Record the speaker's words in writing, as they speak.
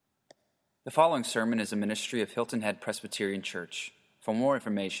The following sermon is a ministry of Hilton Head Presbyterian Church. For more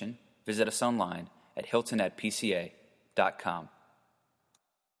information, visit us online at hiltonheadpca.com.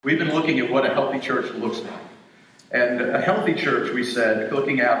 We've been looking at what a healthy church looks like. And a healthy church, we said,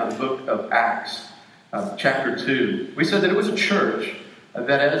 looking out of the book of Acts, chapter 2, we said that it was a church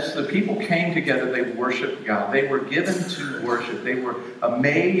that as the people came together, they worshiped God. They were given to worship. They were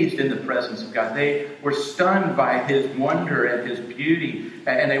amazed in the presence of God. They were stunned by His wonder and His beauty,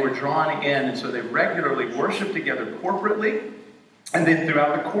 and they were drawn in. And so they regularly worshiped together corporately. And then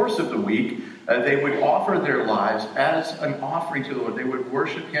throughout the course of the week, they would offer their lives as an offering to the Lord. They would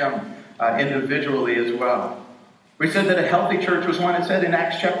worship Him individually as well. We said that a healthy church was one that said in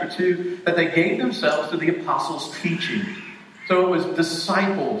Acts chapter 2 that they gave themselves to the apostles' teaching. So it was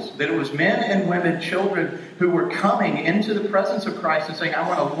disciples, that it was men and women, children who were coming into the presence of Christ and saying, I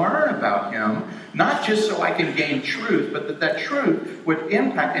want to learn about Him, not just so I can gain truth, but that truth would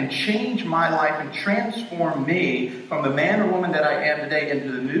impact and change my life and transform me from the man or woman that I am today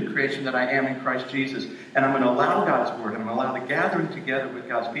into the new creation that I am in Christ Jesus. And I'm going to allow God's Word, I'm going to allow the gathering together with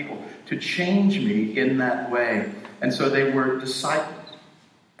God's people to change me in that way. And so they were disciples.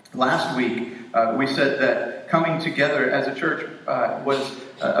 Last week, we said that coming together as a church was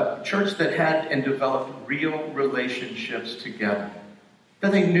a church that had and developed real relationships together.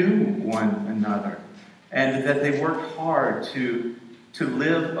 That they knew one another. And that they worked hard to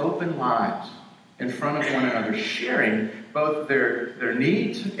live open lives in front of one another, sharing both their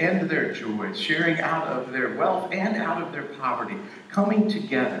needs and their joys, sharing out of their wealth and out of their poverty, coming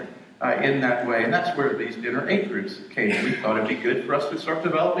together in that way. And that's where these dinner aid groups came. We thought it'd be good for us to start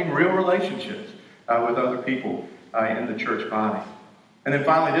developing real relationships with other people in the church body. And then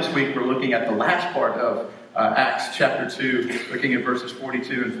finally this week we're looking at the last part of Acts chapter 2, looking at verses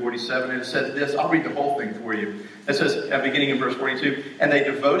 42 and 47. And it says this, I'll read the whole thing for you. It says, beginning in verse 42, and they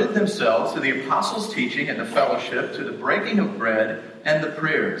devoted themselves to the apostles' teaching and the fellowship, to the breaking of bread and the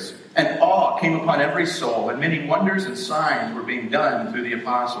prayers. And awe came upon every soul, and many wonders and signs were being done through the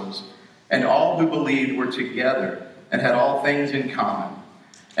apostles. And all who believed were together and had all things in common.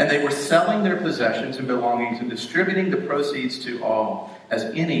 And they were selling their possessions and belongings and distributing the proceeds to all, as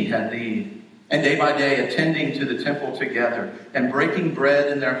any had need. And day by day, attending to the temple together and breaking bread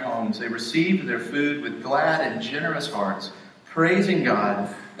in their homes, they received their food with glad and generous hearts, praising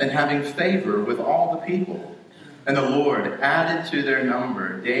God and having favor with all the people. And the Lord added to their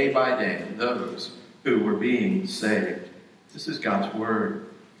number day by day those who were being saved. This is God's word.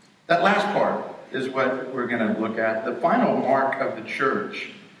 That last part is what we're going to look at. The final mark of the church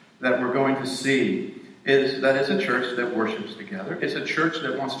that we're going to see is that it's a church that worships together. It's a church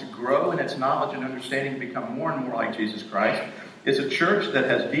that wants to grow in its knowledge and understanding, become more and more like Jesus Christ. It's a church that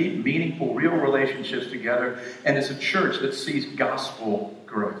has deep, meaningful, real relationships together. And it's a church that sees gospel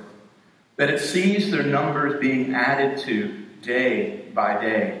growth. That it sees their numbers being added to day by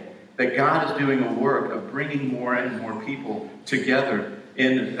day. That God is doing a work of bringing more and more people together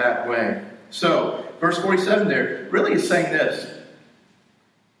in that way. So, verse 47 there really is saying this.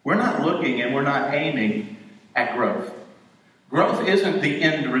 We're not looking and we're not aiming at growth. Growth isn't the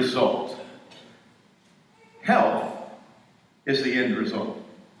end result. Health is the end result.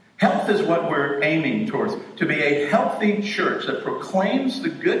 Health is what we're aiming towards. To be a healthy church that proclaims the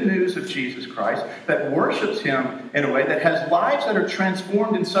good news of Jesus Christ, that worships Him in a way, that has lives that are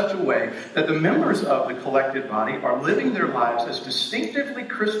transformed in such a way that the members of the collective body are living their lives as distinctively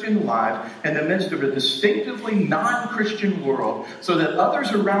Christian lives in the midst of a distinctively non-Christian world, so that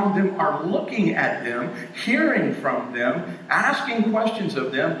others around them are looking at them, hearing from them, asking questions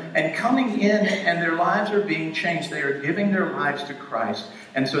of them, and coming in, and their lives are being changed. They are giving their lives to Christ.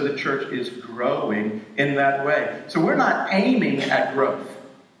 And so the church is growing in that way. So we're not aiming at growth.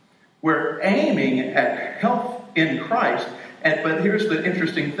 We're aiming at health in Christ. But here's the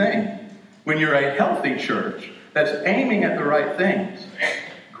interesting thing. When you're a healthy church that's aiming at the right things,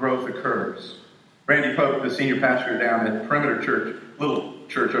 growth occurs. Randy Pope, the senior pastor down at Perimeter Church, little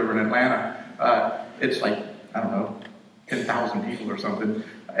church over in Atlanta, it's like, 10,000 people or something.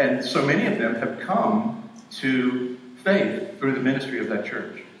 And so many of them have come to faith through the ministry of that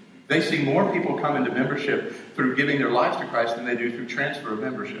church. They see more people come into membership through giving their lives to Christ than they do through transfer of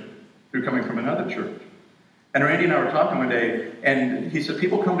membership, through coming from another church. And Randy and I were talking one day, and he said,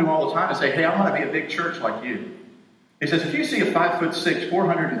 people come to him all the time and say, hey, I want to be a big church like you. He says, if you see a 5'6",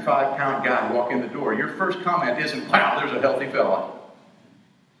 405-pound guy walk in the door, your first comment isn't, wow, there's a healthy fella.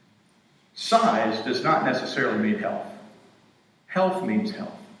 Size does not necessarily mean health. Health means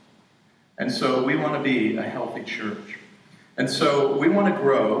health. And so we want to be a healthy church. And so we want to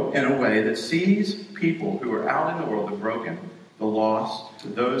grow in a way that sees people who are out in the world, the broken, the lost, to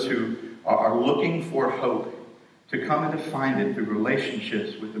those who are looking for hope, to come and to find it through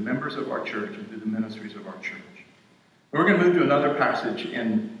relationships with the members of our church and through the ministries of our church. We're going to move to another passage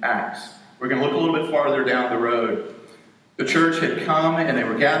in Acts. We're going to look a little bit farther down the road. The church had come and they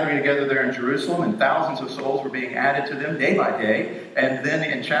were gathering together there in Jerusalem, and thousands of souls were being added to them day by day. And then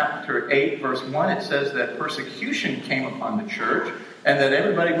in chapter 8, verse 1, it says that persecution came upon the church and that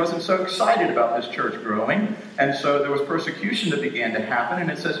everybody wasn't so excited about this church growing. And so there was persecution that began to happen.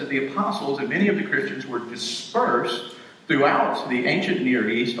 And it says that the apostles and many of the Christians were dispersed throughout the ancient Near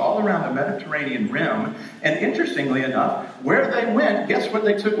East, all around the Mediterranean rim. And interestingly enough, where they went, guess what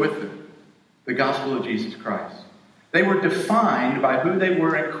they took with them? The gospel of Jesus Christ. They were defined by who they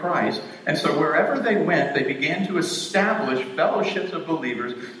were in Christ. And so wherever they went, they began to establish fellowships of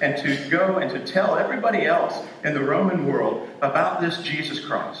believers and to go and to tell everybody else in the Roman world about this Jesus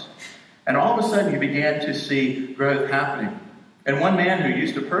Christ. And all of a sudden, you began to see growth happening. And one man who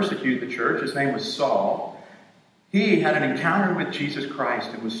used to persecute the church, his name was Saul, he had an encounter with Jesus Christ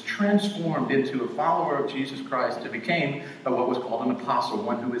and was transformed into a follower of Jesus Christ to become what was called an apostle,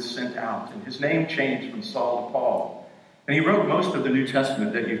 one who was sent out. And his name changed from Saul to Paul. And he wrote most of the New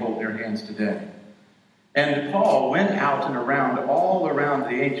Testament that you hold in your hands today. And Paul went out and around, all around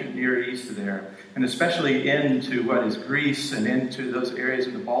the ancient Near East there, and especially into what is Greece and into those areas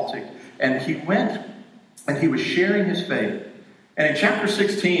in the Baltic. And he went and he was sharing his faith. And in chapter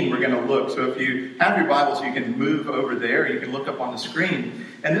 16, we're going to look. So if you have your Bibles, you can move over there. You can look up on the screen.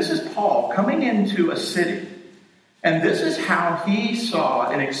 And this is Paul coming into a city. And this is how he saw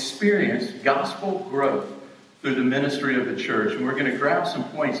and experienced gospel growth through the ministry of the church. And we're going to grab some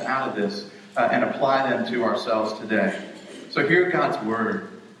points out of this and apply them to ourselves today. So hear God's word,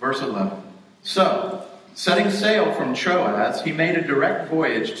 verse 11. So, setting sail from Troas, he made a direct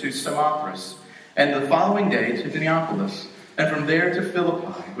voyage to Samothrace, and the following day to Neapolis, and from there to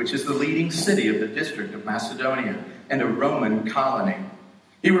Philippi, which is the leading city of the district of Macedonia and a Roman colony.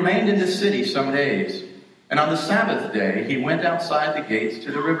 He remained in the city some days, and on the Sabbath day he went outside the gates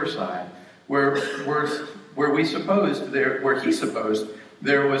to the riverside, where he supposed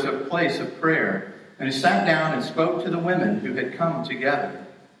there was a place of prayer. And he sat down and spoke to the women who had come together.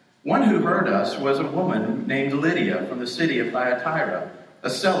 One who heard us was a woman named Lydia from the city of Thyatira, a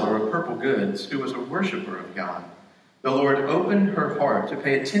seller of purple goods, who was a worshiper of God. The Lord opened her heart to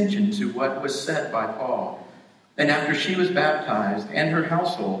pay attention to what was said by Paul. And after she was baptized, and her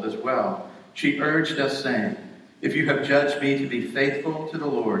household as well, she urged us, saying, "If you have judged me to be faithful to the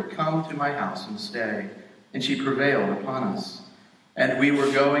Lord, come to my house and stay." And she prevailed upon us. And we were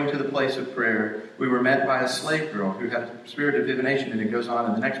going to the place of prayer. We were met by a slave girl who had a spirit of divination. And it goes on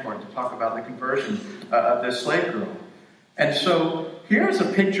in the next part to talk about the conversion of this slave girl. And so here's a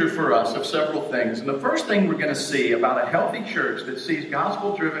picture for us of several things. And the first thing we're going to see about a healthy church that sees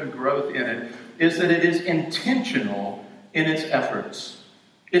gospel-driven growth in it is that it is intentional in its efforts.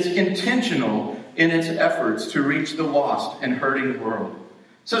 It's intentional in its efforts to reach the lost and hurting world.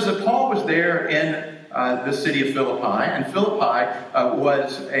 It says that Paul was there in the city of Philippi, and Philippi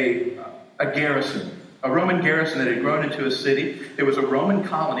was a garrison, a Roman garrison that had grown into a city. It was a Roman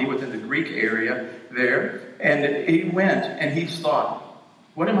colony within the Greek area there, and he went and he thought,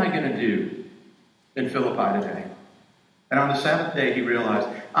 what am I going to do in Philippi today? And on the Sabbath day, he realized,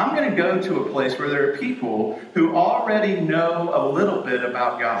 I'm going to go to a place where there are people who already know a little bit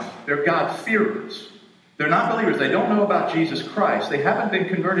about God. They're God-fearers. They're not believers. They don't know about Jesus Christ. They haven't been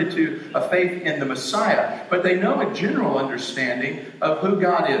converted to a faith in the Messiah, but they know a general understanding of who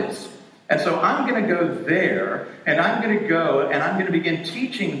God is. And so I'm going to go there, and I'm going to begin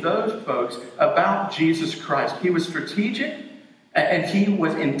teaching those folks about Jesus Christ. He was strategic, and he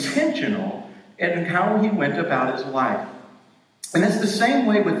was intentional in how he went about his life. And it's the same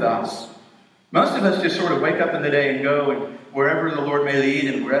way with us. Most of us just sort of wake up in the day and go, and wherever the Lord may lead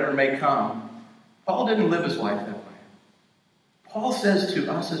and wherever may come. Paul didn't live his life that way. Paul says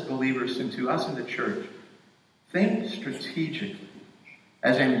to us as believers and to us in the church, think strategically.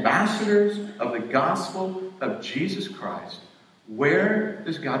 As ambassadors of the gospel of Jesus Christ, where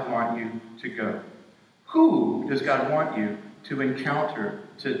does God want you to go? Who does God want you to encounter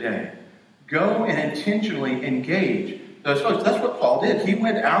today? Go and intentionally engage those folks. That's what Paul did. He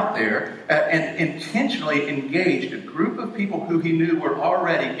went out there and intentionally engaged a group of people who he knew were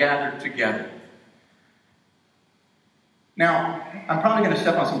already gathered together. Now, I'm probably going to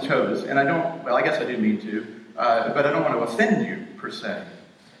step on some toes, and I guess I didn't mean to, but I don't want to offend you, per se.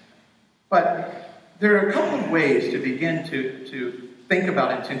 But there are a couple of ways to begin to think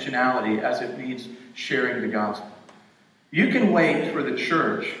about intentionality as it means sharing the gospel. You can wait for the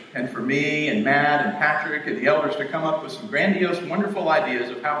church and for me and Matt and Patrick and the elders to come up with some grandiose, wonderful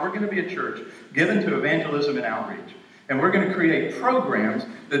ideas of how we're going to be a church given to evangelism and outreach. And we're going to create programs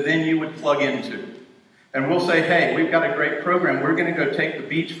that then you would plug into. And we'll say, hey, we've got a great program. We're going to go take the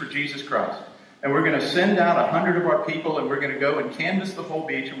beach for Jesus Christ. And we're going to send out 100 of our people, and we're going to go and canvass the whole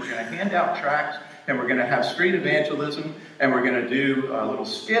beach, and we're going to hand out tracts, and we're going to have street evangelism, and we're going to do little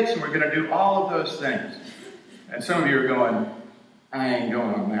skits, and we're going to do all of those things. And some of you are going, I ain't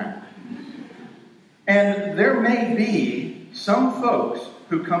going on that. And there may be some folks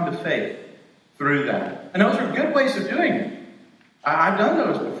who come to faith through that. And those are good ways of doing it. I've done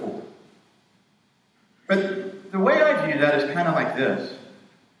those before. But the way I view that is kind of like this.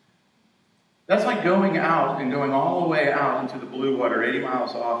 That's like going out and going all the way out into the blue water 80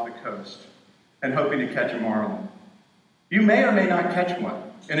 miles off the coast and hoping to catch a marlin. You may or may not catch one.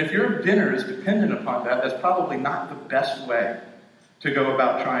 And if your dinner is dependent upon that, that's probably not the best way to go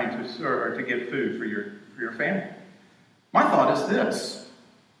about trying to or to get food for your family. My thought is this.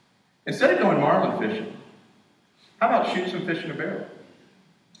 Instead of going marlin fishing, how about shoot some fish in a barrel?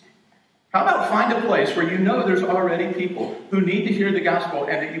 How about find a place where you know there's already people who need to hear the gospel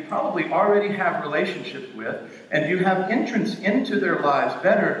and that you probably already have relationships with, and you have entrance into their lives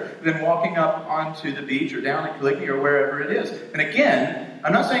better than walking up onto the beach or down at Caligny or wherever it is. And again,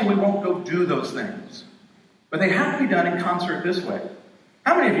 I'm not saying we won't go do those things, but they have to be done in concert this way.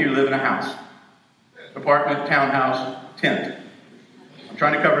 How many of you live in a house? Apartment, townhouse, tent? I'm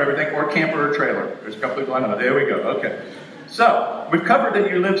trying to cover everything, or camper or trailer. There's a couple people I know. There we go. Okay. So, we've covered that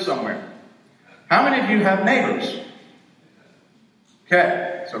you live somewhere. How many of you have neighbors?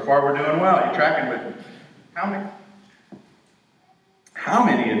 Okay, so far we're doing well. You're tracking with me. How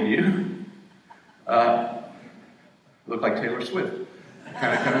many of you look like Taylor Swift?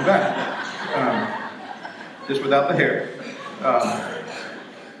 Kind of coming back. Just without the hair.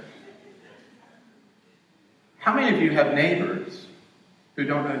 How many of you have neighbors who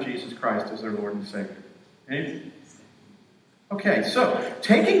don't know Jesus Christ as their Lord and Savior? Any of you? Okay, so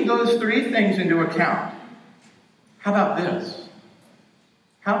taking those three things into account, how about this?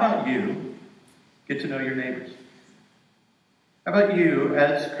 How about you get to know your neighbors? How about you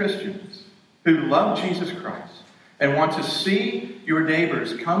as Christians who love Jesus Christ and want to see your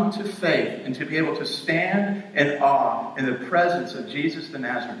neighbors come to faith and to be able to stand in awe in the presence of Jesus the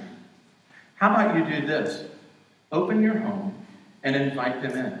Nazarene? How about you do this? Open your home and invite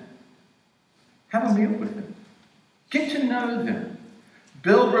them in. Have a meal with them. Get to know them.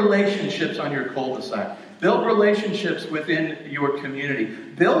 Build relationships on your cul-de-sac. Build relationships within your community.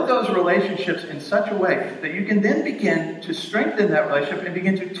 Build those relationships in such a way that you can then begin to strengthen that relationship and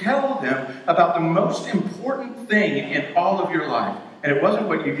begin to tell them about the most important thing in all of your life. And it wasn't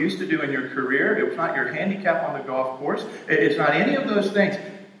what you used to do in your career. It was not your handicap on the golf course. It's not any of those things.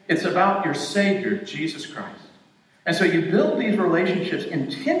 It's about your Savior, Jesus Christ. And so you build these relationships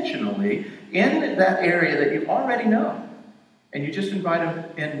intentionally in that area that you already know. And you just invite them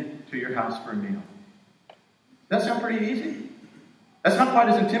into your house for a meal. Does that sound pretty easy? That's not quite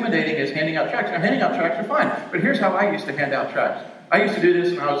as intimidating as handing out tracts. Now, handing out tracts are fine. But here's how I used to hand out tracts. I used to do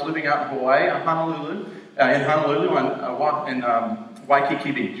this when I was living out in Hawaii, in Honolulu, on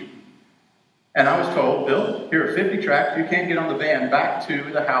Waikiki Beach. And I was told, Bill, here are 50 tracts. You can't get on the van back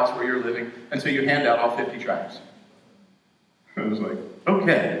to the house where you're living until you hand out all 50 tracts. I was like,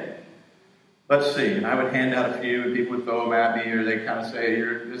 okay, let's see. And I would hand out a few, and people would throw them at me, or they kind of say,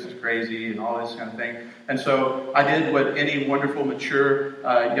 this is crazy, and all this kind of thing. And so I did what any wonderful, mature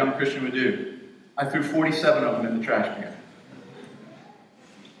young Christian would do. I threw 47 of them in the trash can.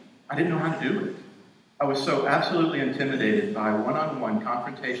 I didn't know how to do it. I was so absolutely intimidated by one-on-one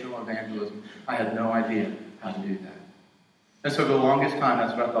confrontational evangelism, I had no idea how to do that. And so for the longest time,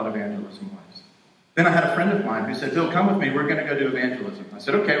 that's what I thought evangelism was. Then I had a friend of mine who said, Bill, come with me. We're going to go do evangelism. I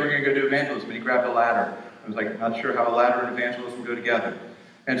said, okay, we're going to go do evangelism. And he grabbed a ladder. I was like, I'm not sure how a ladder and evangelism go together.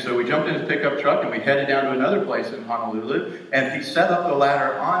 And so we jumped in his pickup truck and we headed down to another place in Honolulu. And he set up the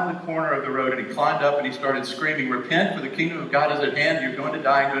ladder on the corner of the road and he climbed up and he started screaming, repent, for the kingdom of God is at hand. You're going to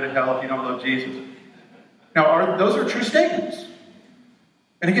die and go to hell if you don't love Jesus. Now, those are true statements.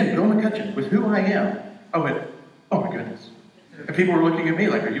 And again, Bill McCutcheon, with who I am, I went, oh my goodness. And people were looking at me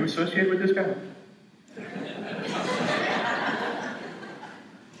like, are you associated with this guy?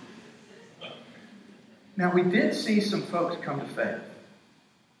 Now, we did see some folks come to faith.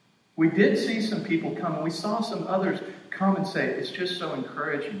 We did see some people come, and we saw some others come and say, it's just so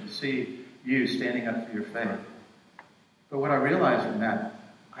encouraging to see you standing up for your faith. But what I realized from that,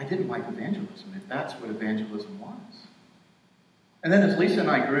 I didn't like evangelism, if that's what evangelism was. And then as Lisa and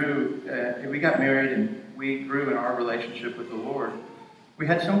I grew, we got married, and we grew in our relationship with the Lord, we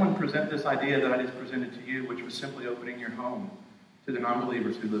had someone present this idea that I just presented to you, which was simply opening your home to the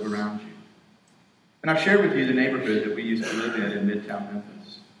non-believers who live around you. And I've shared with you the neighborhood that we used to live in Midtown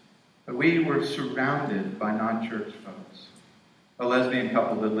Memphis. But we were surrounded by non-church folks. A lesbian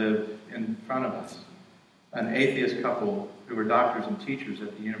couple that lived in front of us. An atheist couple who were doctors and teachers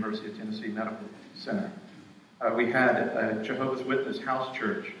at the University of Tennessee Medical Center. We had a Jehovah's Witness house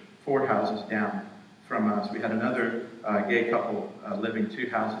church 4 houses down from us. We had another gay couple living 2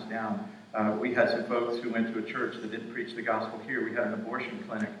 houses down. We had some folks who went to a church that didn't preach the gospel here. We had an abortion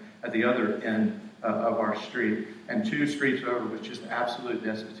clinic at the other end of our street. And 2 streets over was just absolute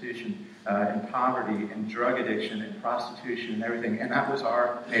destitution and poverty and drug addiction and prostitution and everything. And that was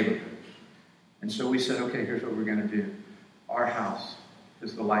our neighborhood. And so we said, okay, here's what we're going to do. Our house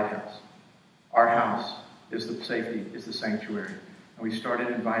is the lighthouse. Our house is the safety, is the sanctuary. And we started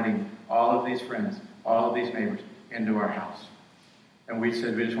inviting all of these friends, all of these neighbors into our house. And we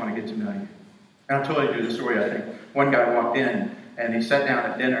said, we just want to get to know you. And I'll tell you the story, I think. One guy walked in, and he sat down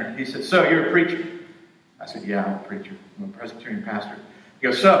at dinner. He said, so, you're a preacher? I said, yeah, I'm a preacher. I'm a Presbyterian pastor. He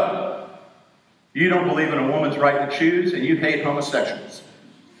goes, so, you don't believe in a woman's right to choose, and you hate homosexuals.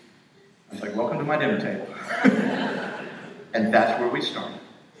 I was like, welcome to my dinner table. And that's where we started.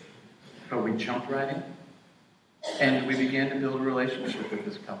 But we jumped right in. And we began to build a relationship with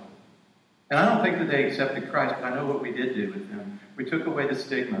this couple. And I don't think that they accepted Christ, but I know what we did do with them. We took away the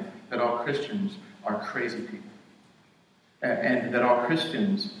stigma that all Christians are crazy people. And that all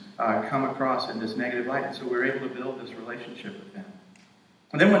Christians come across in this negative light. And so we were able to build this relationship with them.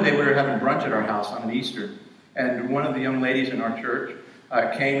 And then one day we were having brunch at our house on an Easter. And one of the young ladies in our church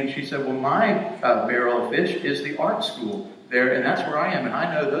came and she said, well, my barrel of fish is the art school there, and that's where I am, and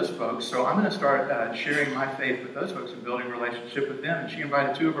I know those folks, so I'm going to start sharing my faith with those folks and building a relationship with them. And she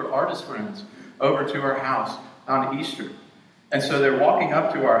invited 2 of her artist friends over to our house on Easter. And so they're walking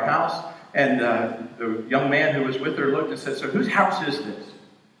up to our house, and the young man who was with her looked and said, so whose house is this?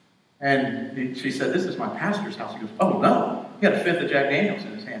 And she said, this is my pastor's house. He goes, oh, no. He had a 5th of Jack Daniels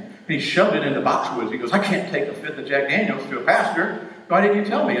in his hand. And he shoved it into boxwoods. He goes, I can't take a 5th of Jack Daniels to a pastor. Why didn't you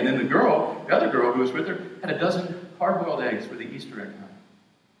tell me? And then the other girl who was with her, had a dozen hard-boiled eggs for the Easter egg hunt.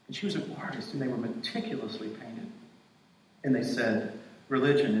 And she was an artist, and they were meticulously painted. And they said,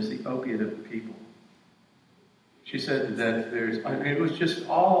 religion is the opiate of the people. She said that it was just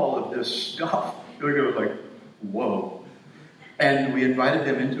all of this stuff. It was like, whoa. And we invited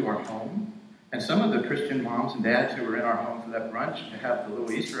them into our home. And some of the Christian moms and dads who were in our home for that brunch to have the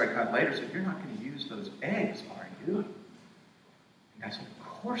little Easter egg hunt later said, you're not going to use those eggs, are you? And I said, of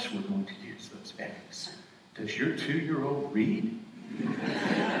course we're going to use those eggs. Does your 2-year-old read?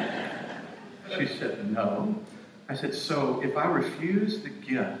 She said, no. I said, so if I refuse the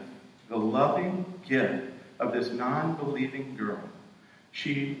gift, the loving gift of this non-believing girl,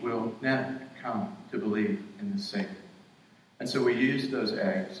 she will never come to believe in the Savior. And so we used those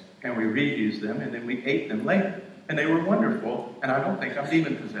eggs, and we reused them, and then we ate them later. And they were wonderful, and I don't think I'm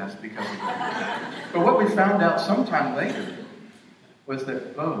demon-possessed because of that. But what we found out sometime later was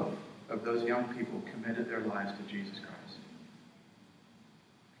that both of those young people committed their lives to Jesus Christ.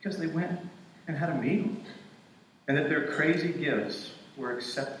 Because they went and had a meal. And that their crazy gifts were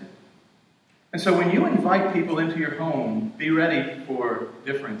accepted. And so when you invite people into your home, be ready for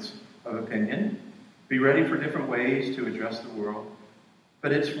difference of opinion. Be ready for different ways to address the world.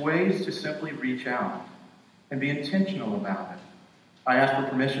 But it's ways to simply reach out and be intentional about it. I asked for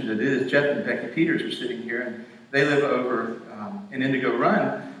permission to do this. Jeff and Becky Peters are sitting here, and they live over in Indigo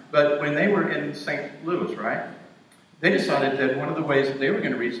Run. But when they were in St. Louis, right, they decided that one of the ways that they were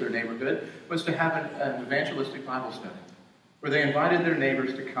going to reach their neighborhood was to have an evangelistic Bible study, where they invited their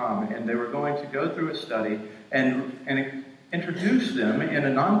neighbors to come, and they were going to go through a study and introduce them in a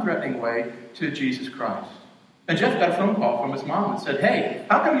non-threatening way to Jesus Christ. And Jeff got a phone call from his mom and said, hey,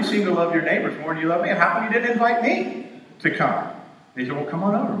 how come you seem to love your neighbors more than you love me? And how come you didn't invite me to come? And he said, well, come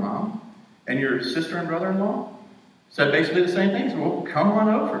on over, Mom. And your sister and brother-in-law said basically the same thing. He said, well, come on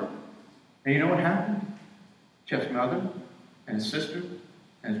over. And you know what happened? Jeff's mother and his sister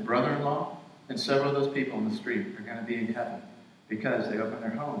and his brother-in-law and several of those people on the street are going to be in heaven because they opened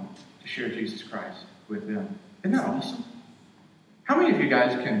their home to share Jesus Christ with them. Isn't that awesome? How many of you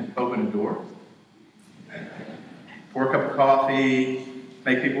guys can open a door? Pour a cup of coffee,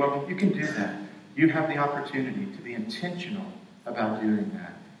 make people welcome? You can do that. You have the opportunity to be intentional about doing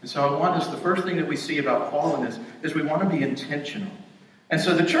that. And so I want us, the first thing that we see about Paul in this is we want to be intentional. And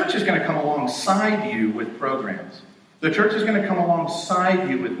so the church is going to come alongside you with programs. The church is going to come alongside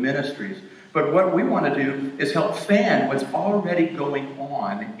you with ministries. But what we want to do is help fan what's already going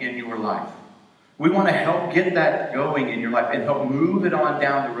on in your life. We want to help get that going in your life and help move it on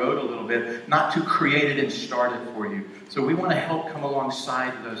down the road a little bit, not to create it and start it for you. So we want to help come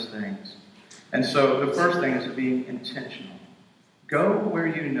alongside those things. And so the first thing is being intentional. Go where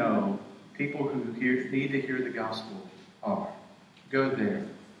you know people who need to hear the gospel are. Go there.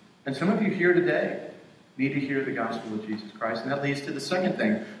 And some of you here today need to hear the gospel of Jesus Christ. And that leads to the second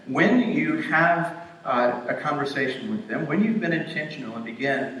thing. When you have a conversation with them, when you've been intentional and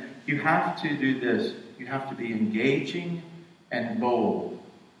begin, you have to do this. You have to be engaging and bold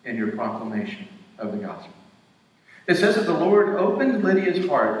in your proclamation of the gospel. It says that the Lord opened Lydia's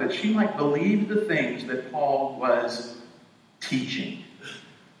heart that she might believe the things that Paul was teaching.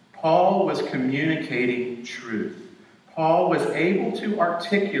 Paul was communicating truth. Paul was able to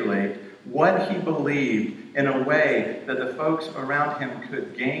articulate what he believed in a way that the folks around him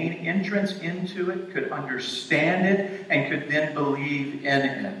could gain entrance into it, could understand it, and could then believe in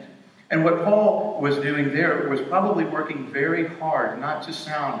it. And what Paul was doing there was probably working very hard not to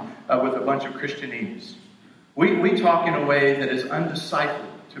sound with a bunch of Christianese. We talk in a way that is undecipherable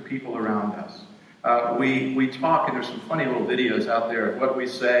to people around us. We talk, and there's some funny little videos out there of what we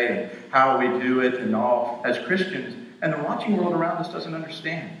say and how we do it and all as Christians, and the watching world around us doesn't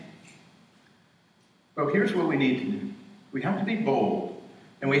understand. But here's what we need to do. We have to be bold,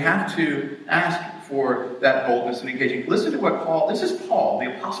 and we have to ask for that boldness and engaging. Listen to what this is Paul,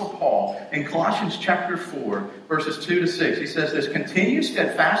 the Apostle Paul, in Colossians chapter 4, verses 2 to 6. He says this, continue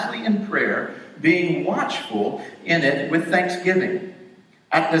steadfastly in prayer, being watchful in it with thanksgiving.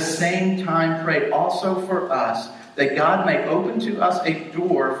 At the same time, pray also for us, that God may open to us a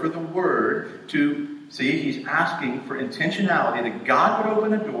door for the word to, see, he's asking for intentionality, that God would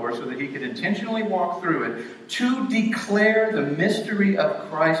open a door so that he could intentionally walk through it, to declare the mystery of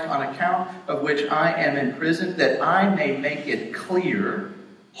Christ, on account of which I am in prison, that I may make it clear,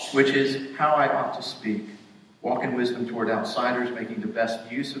 which is how I ought to speak. Walk in wisdom toward outsiders, making the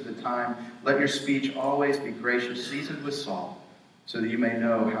best use of the time. Let your speech always be gracious, seasoned with salt, so that you may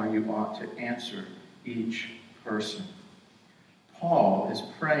know how you ought to answer each person. Paul is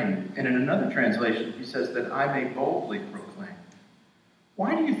praying, and in another translation, he says that I may boldly proclaim.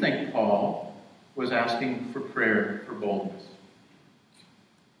 Why do you think Paul was asking for prayer for boldness?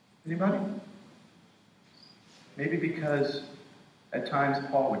 Anybody? Maybe because at times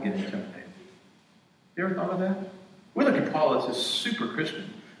Paul would get intimidated. You ever thought of that? We look at Paul as this super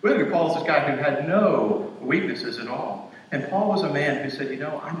Christian. We look at Paul as this guy who had no weaknesses at all. And Paul was a man who said,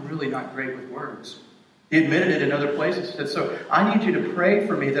 I'm really not great with words. He admitted it in other places. He said, so I need you to pray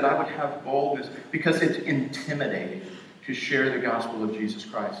for me that I would have boldness, because it's intimidating to share the gospel of Jesus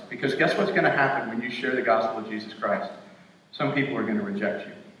Christ. Because guess what's going to happen when you share the gospel of Jesus Christ? Some people are going to reject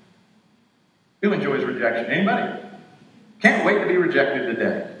you. Who enjoys rejection? Anybody? Can't wait to be rejected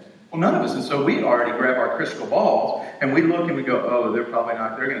today. Well, none of us. And so we already grab our crystal balls and we look and we go, oh, they're probably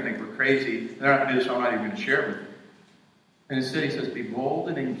not. They're going to think we're crazy. They're not going to do this, so I'm not even going to share it with them. And instead he says, be bold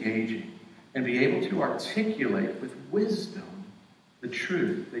and engaging, and be able to articulate with wisdom the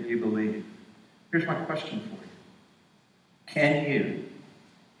truth that you believe. Here's my question for you. Can you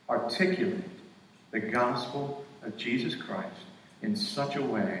articulate the gospel of Jesus Christ in such a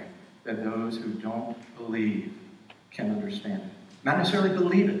way that those who don't believe can understand it? Not necessarily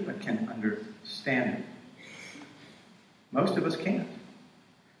believe it, but can understand it. Most of us can't.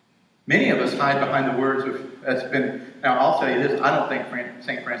 Many of us hide behind the words of, now I'll tell you this, I don't think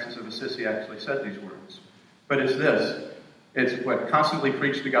St. Francis of Assisi actually said these words. But it's this. It's what, constantly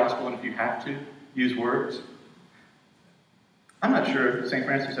preach the gospel, and if you have to, use words. I'm not sure St.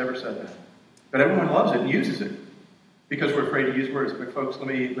 Francis ever said that. But everyone loves it and uses it because we're afraid to use words. But folks, let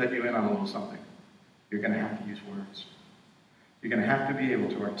me let you in on a little something. You're going to have to use words. You're going to have to be able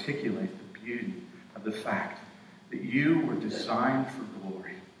to articulate the beauty of the fact that you were designed for glory.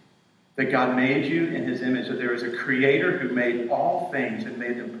 That God made you in his image, that there is a creator who made all things and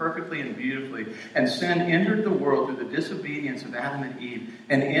made them perfectly and beautifully. And sin entered the world through the disobedience of Adam and Eve.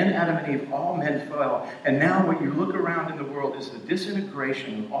 And in Adam and Eve, all men fell. And now when you look around in the world, it's the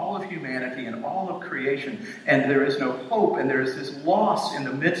disintegration of all of humanity and all of creation. And there is no hope, and there is this loss in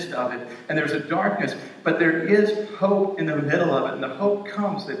the midst of it. And there's a darkness. But there is hope in the middle of it. And the hope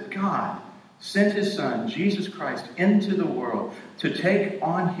comes that God sent his Son, Jesus Christ, into the world to take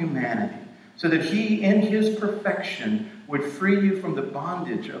on humanity so that he, in his perfection, would free you from the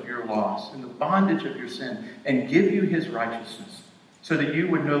bondage of your loss and the bondage of your sin and give you his righteousness so that you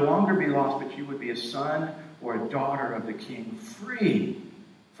would no longer be lost, but you would be a son or a daughter of the King, free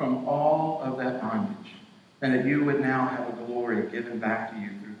from all of that bondage, and that you would now have a glory given back to you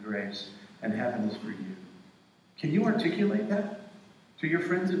through grace, and heaven is for you. Can you articulate that to your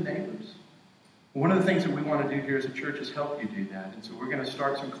friends and neighbors? One of the things that we want to do here as a church is help you do that. And so we're going to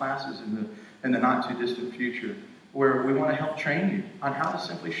start some classes in the not too distant future where we want to help train you on how to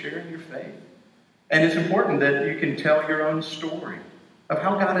simply share your faith. And it's important that you can tell your own story of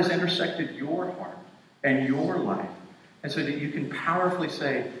how God has intersected your heart and your life. And so that you can powerfully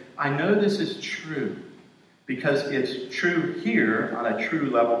say, I know this is true because it's true here on a true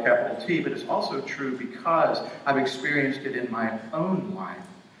level, capital T, but it's also true because I've experienced it in my own life.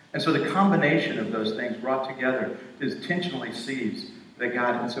 And so the combination of those things brought together intentionally sees that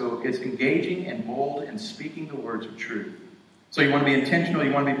God, and so it's engaging and bold and speaking the words of truth. So you want to be intentional,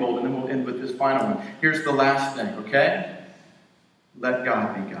 you want to be bold, and then we'll end with this final one. Here's the last thing, okay? Let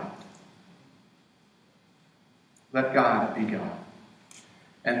God be God. Let God be God.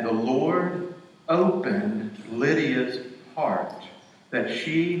 And the Lord opened Lydia's heart that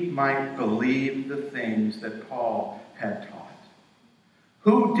she might believe the things that Paul had taught.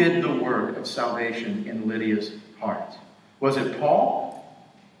 Who did the work of salvation in Lydia's heart? Was it Paul?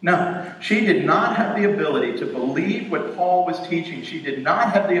 No. She did not have the ability to believe what Paul was teaching. She did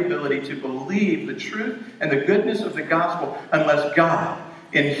not have the ability to believe the truth and the goodness of the gospel unless God,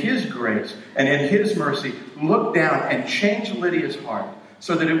 in His grace and in His mercy, looked down and changed Lydia's heart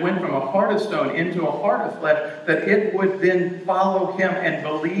so that it went from a heart of stone into a heart of flesh, that it would then follow Him and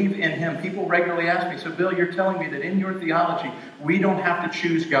believe in Him. People regularly ask me, so Bill, you're telling me that in your theology, we don't have to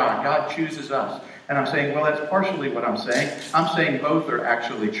choose God. God chooses us. And I'm saying, well, that's partially what I'm saying. I'm saying both are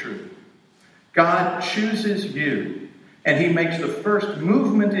actually true. God chooses you, and He makes the first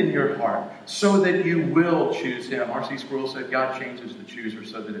movement in your heart so that you will choose Him. R.C. Sproul said, God changes the chooser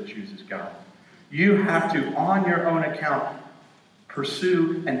so that it chooses God. You have to, on your own account,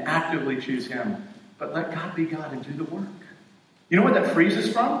 pursue and actively choose Him. But let God be God and do the work. You know what that frees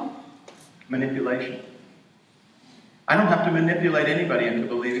us from? Manipulation. I don't have to manipulate anybody into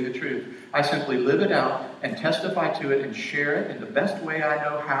believing the truth. I simply live it out and testify to it and share it in the best way I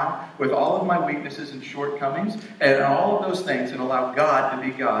know how, with all of my weaknesses and shortcomings and all of those things, and allow God to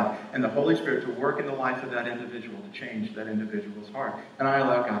be God and the Holy Spirit to work in the life of that individual to change that individual's heart. And I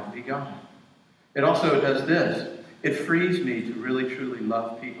allow God to be God. It also does this. It frees me to really, truly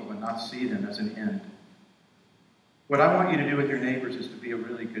love people and not see them as an end. What I want you to do with your neighbors is to be a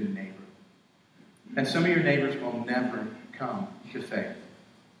really good neighbor. And some of your neighbors will never come to faith,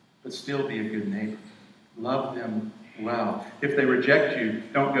 but still be a good neighbor. Love them well. If they reject you,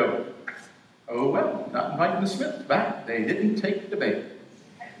 don't go, oh, well, not inviting the Smiths back. They didn't take the bait.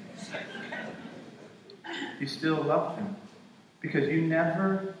 You still love them because you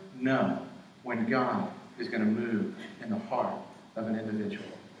never know when God is going to move in the heart of an individual.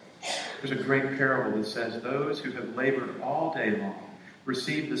 There's a great parable that says those who have labored all day long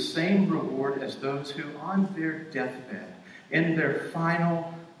receive the same reward as those who on their deathbed, in their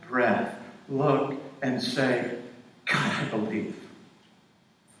final breath, look and say, God, I believe.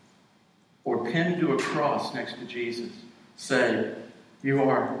 Or pinned to a cross next to Jesus, say, you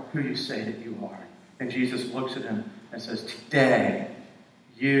are who you say that you are. And Jesus looks at him and says, today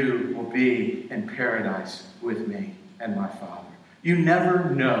you will be in paradise with me and my Father. You never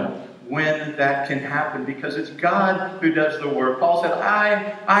know when that can happen because it's God who does the work. Paul said,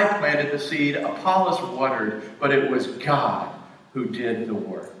 I planted the seed, Apollos watered, but it was God who did the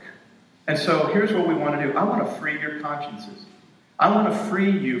work. And so here's what we want to do. I want to free your consciences. I want to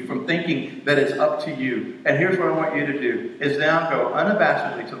free you from thinking that it's up to you. And here's what I want you to do, is now go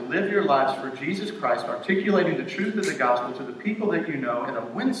unabashedly to live your lives for Jesus Christ, articulating the truth of the gospel to the people that you know in a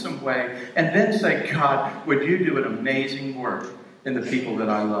winsome way, and then say, God, would you do an amazing work in the people that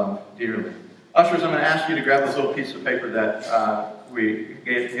I love dearly. Ushers, I'm going to ask you to grab this little piece of paper that we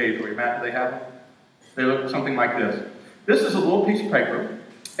gave for you. Matt, do they have them? They look something like this. This is a little piece of paper,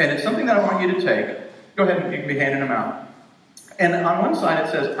 and it's something that I want you to take. Go ahead and you can be handing them out. And on one side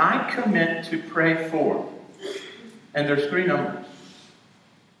it says, I commit to pray for. And there's 3 numbers.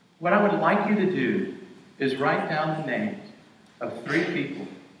 What I would like you to do is write down the names of 3 people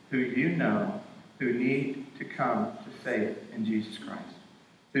who you know who need to come to faith in Jesus Christ,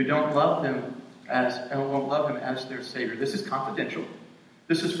 who don't love Him and won't love Him as their Savior. This is confidential.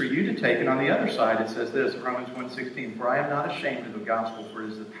 This is for you to take. And on the other side, it says this, Romans 1:16, for I am not ashamed of the gospel, for it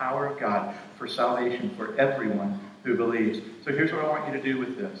is the power of God for salvation for everyone who believes. So here's what I want you to do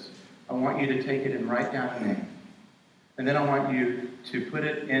with this. I want you to take it and write down a name. And then I want you to put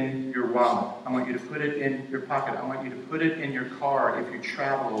it in your wallet. I want you to put it in your pocket. I want you to put it in your car if you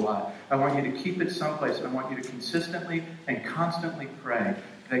travel a lot. I want you to keep it someplace. And I want you to consistently and constantly pray,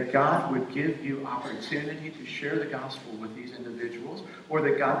 that God would give you opportunity to share the gospel with these individuals, or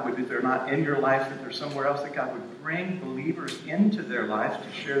that God would, if they're not in your life, if they're somewhere else, that God would bring believers into their lives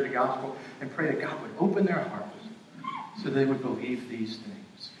to share the gospel, and pray that God would open their hearts so they would believe these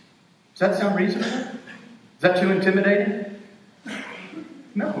things. Does that sound reasonable? Is that too intimidating?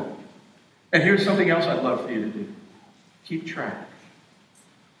 No. And here's something else I'd love for you to do. Keep track.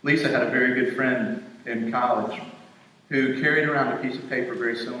 Lisa had a very good friend in college who carried around a piece of paper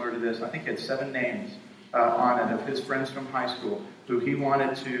very similar to this. I think it had 7 names on it of his friends from high school who he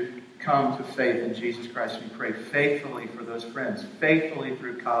wanted to come to faith in Jesus Christ. And he prayed faithfully for those friends, faithfully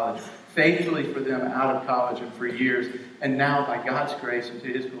through college, faithfully for them out of college and for years. And now, by God's grace and to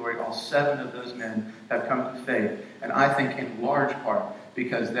His glory, all 7 of those men have come to faith. And I think in large part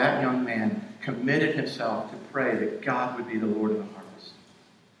because that young man committed himself to pray that God would be the Lord of the harvest.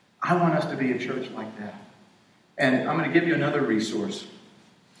 I want us to be a church like that. And I'm going to give you another resource.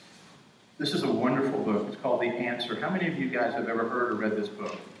 This is a wonderful book. It's called The Answer. How many of you guys have ever heard or read this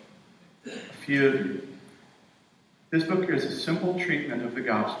book? A few of you. This book is a simple treatment of the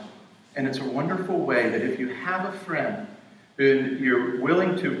gospel. And it's a wonderful way that if you have a friend who you're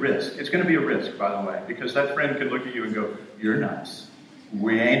willing to risk, it's going to be a risk, by the way, because that friend can look at you and go, "You're nuts.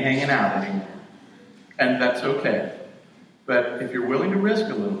 We ain't hanging out anymore." And that's okay. But if you're willing to risk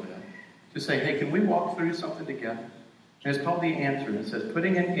a little bit, to say, "Hey, can we walk through something together?" And it's called The Answer. It says,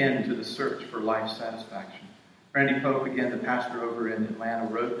 putting an end to the search for life satisfaction. Randy Pope, again, the pastor over in Atlanta,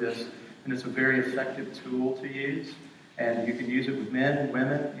 wrote this, and it's a very effective tool to use. And you can use it with men,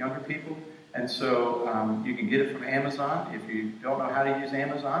 women, younger people. And so you can get it from Amazon. If you don't know how to use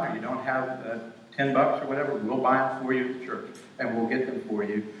Amazon, or you don't have $10 or whatever, we'll buy them for you at the church, and we'll get them for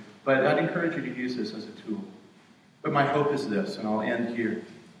you. But I'd encourage you to use this as a tool. But my hope is this, and I'll end here,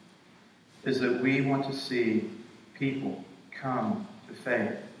 is that we want to see people come to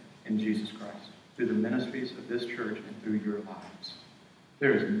faith in Jesus Christ through the ministries of this church and through your lives.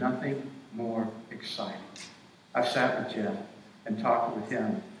 There is nothing more exciting. I've sat with Jeff and talked with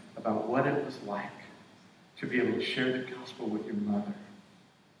him about what it was like to be able to share the gospel with your mother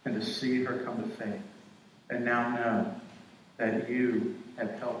and to see her come to faith, and now know that you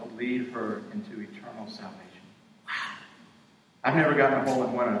have helped lead her into eternal salvation. Wow. I've never gotten a hole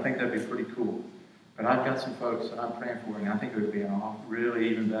in one, and I think that'd be pretty cool. But I've got some folks that I'm praying for, and I think it would be really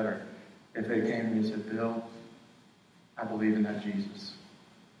even better if they came to me and said, "Bill, I believe in that Jesus."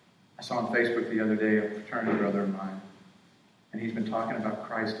 I saw on Facebook the other day a fraternity brother of mine, and he's been talking about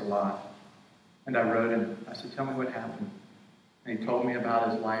Christ a lot. And I wrote him, I said, "Tell me what happened." And he told me about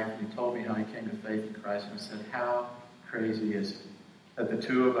his life, and he told me how he came to faith in Christ. And I said, how crazy is it that the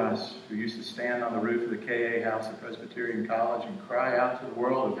two of us who used to stand on the roof of the KA house at Presbyterian College and cry out to the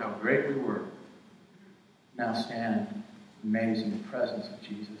world of how great we were, now stand amazed in the presence of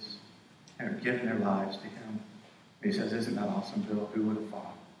Jesus and are giving their lives to Him. And he says, "Isn't that awesome, Bill? Who would have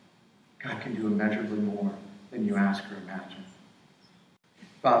thought?" God can do immeasurably more than you ask or imagine.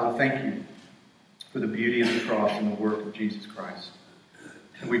 Father, thank you for the beauty of the cross and the work of Jesus Christ.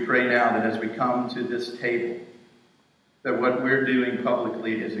 And we pray now that as we come to this table, that what we're doing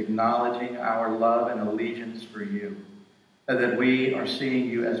publicly is acknowledging our love and allegiance for you, and that we are seeing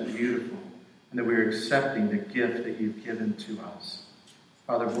you as beautiful, and that we're accepting the gift that you've given to us.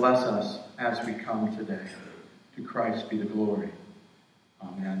 Father, bless us as we come today. To Christ be the glory.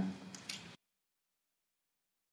 Amen.